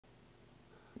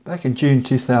Back in June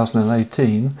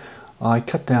 2018, I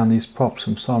cut down these props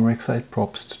from Syma X8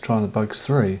 props to try the Bugs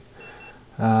 3.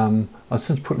 I'd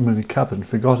since put them in a cupboard and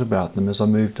forgot about them as I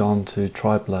moved on to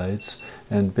tri-blades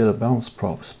and better balanced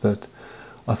props, but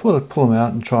I thought I'd pull them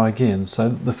out and try again. So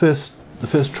the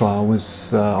first trial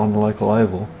was on a local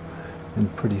oval in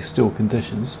pretty still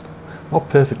conditions. Not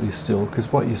perfectly still,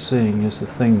 because what you're seeing is the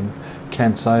thing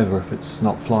cants over if it's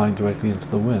not flying directly into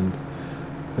the wind.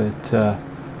 But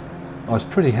I was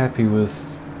pretty happy with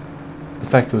the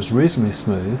fact it was reasonably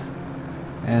smooth,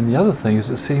 and the other thing is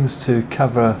it seems to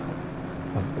cover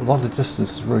a lot of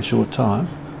distance in a very short time,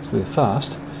 so they're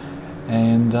fast,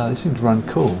 and they seem to run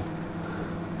cool.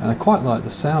 And I quite like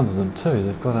the sound of them too.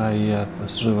 They've got a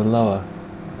sort of a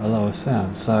lower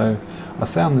sound, so I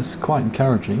found this quite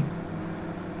encouraging,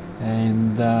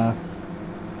 and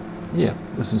yeah,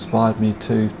 this inspired me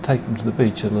to take them to the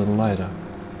beach a little later.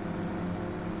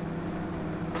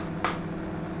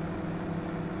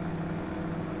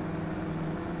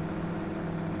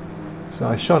 So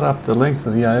I shot up the length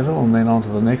of the oval and then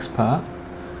onto the next part,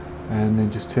 and then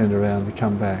just turned around to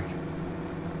come back.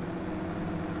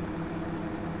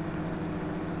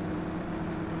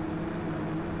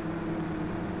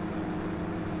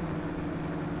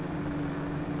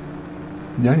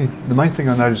 The main thing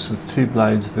I noticed with 2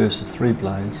 blades versus 3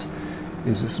 blades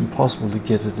is it's impossible to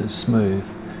get it as smooth,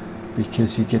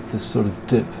 because you get this sort of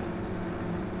dip.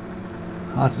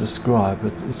 Hard to describe,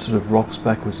 but it sort of rocks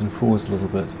backwards and forwards a little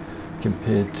bit.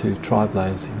 Compared to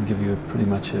tri-blades, it can give you pretty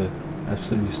much a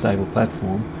absolutely stable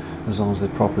platform as long as they're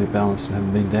properly balanced and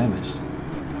haven't been damaged.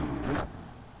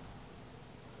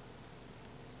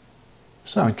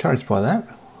 So encouraged by that,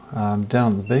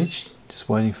 down at the beach, just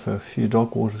waiting for a few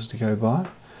dog waters to go by.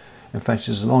 In fact,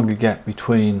 there's a longer gap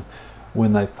between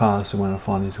when they passed and when I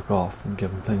finally took off, and give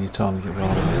them plenty of time to get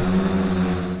rolling.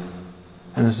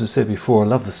 And as I said before, I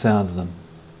love the sound of them.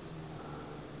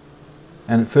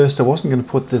 And at first I wasn't going to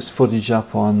put this footage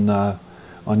up on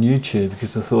YouTube,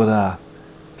 because I thought,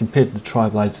 compared to the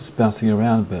tri-blades, it's bouncing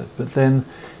around a bit. But then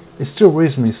it's still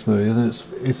reasonably smooth, and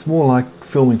it's more like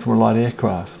filming from a light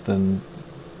aircraft than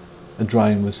a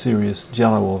drone with serious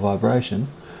jello or vibration.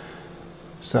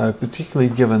 So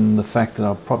particularly given the fact that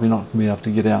I'm probably not going to be able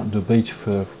to get out into a beach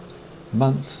for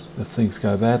months if things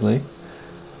go badly,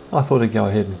 I thought I'd go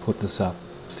ahead and put this up,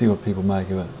 see what people make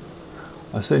of it.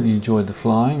 I certainly enjoyed the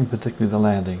flying, particularly the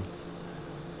landing.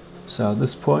 So at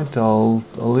this point I'll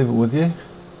leave it with you,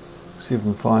 see if I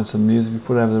can find some music to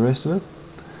put over the rest of it,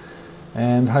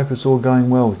 and hope it's all going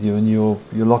well with you in your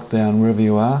lockdown wherever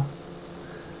you are.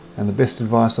 And the best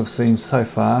advice I've seen so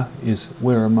far is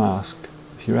wear a mask.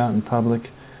 If you're out in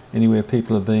public, anywhere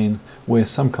people have been, wear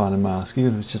some kind of mask,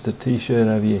 even if it's just a t-shirt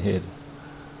over your head.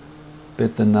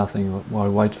 Better than nothing while I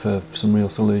wait for some real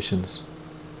solutions.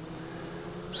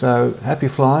 So happy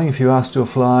flying if you are still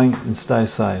flying, and stay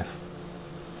safe.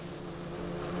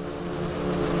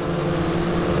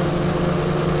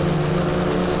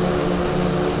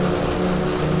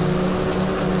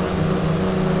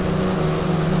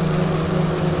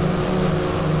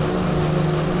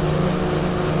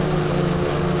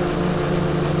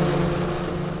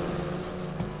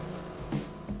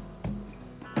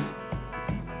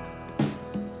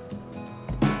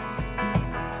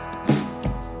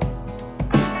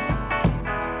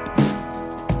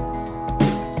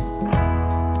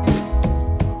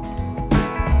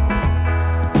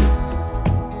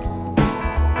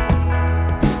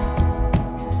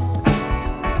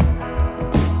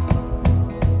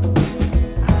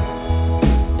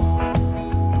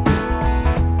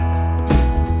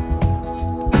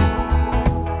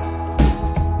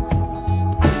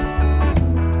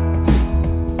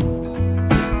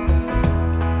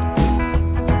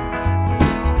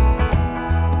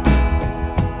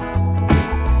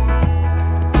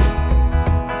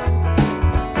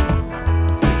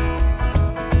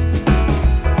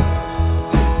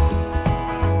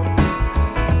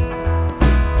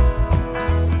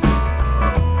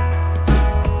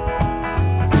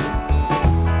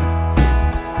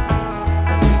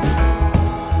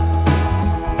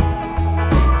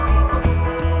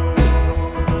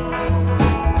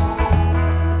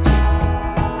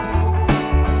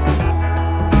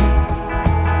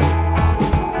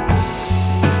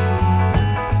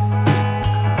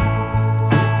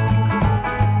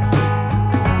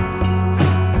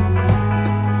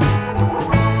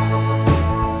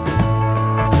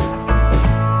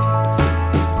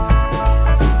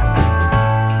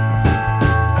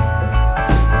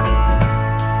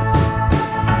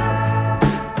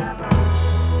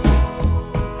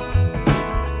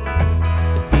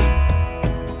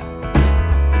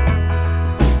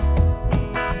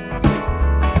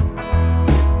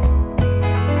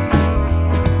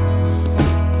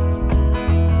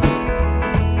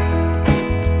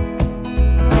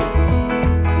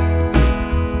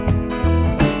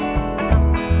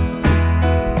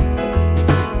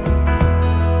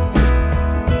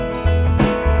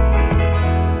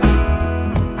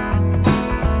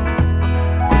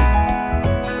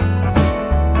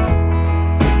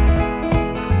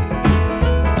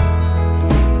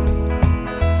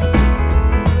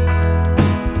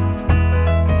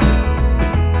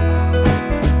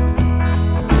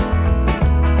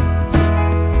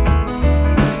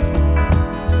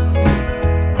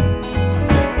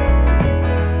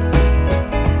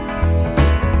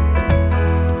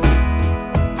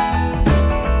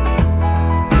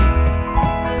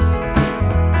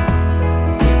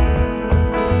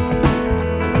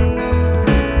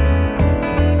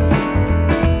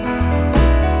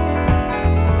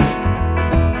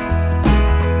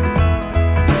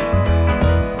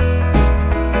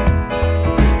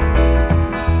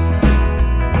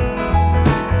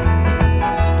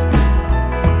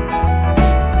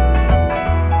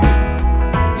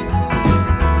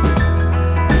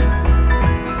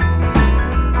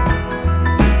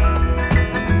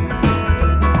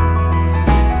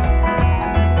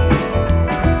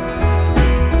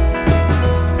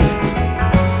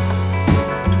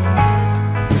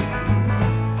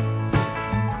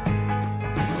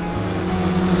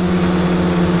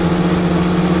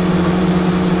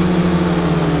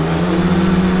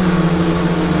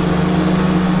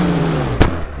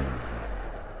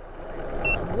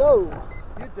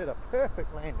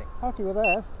 happy with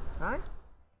that. Hey?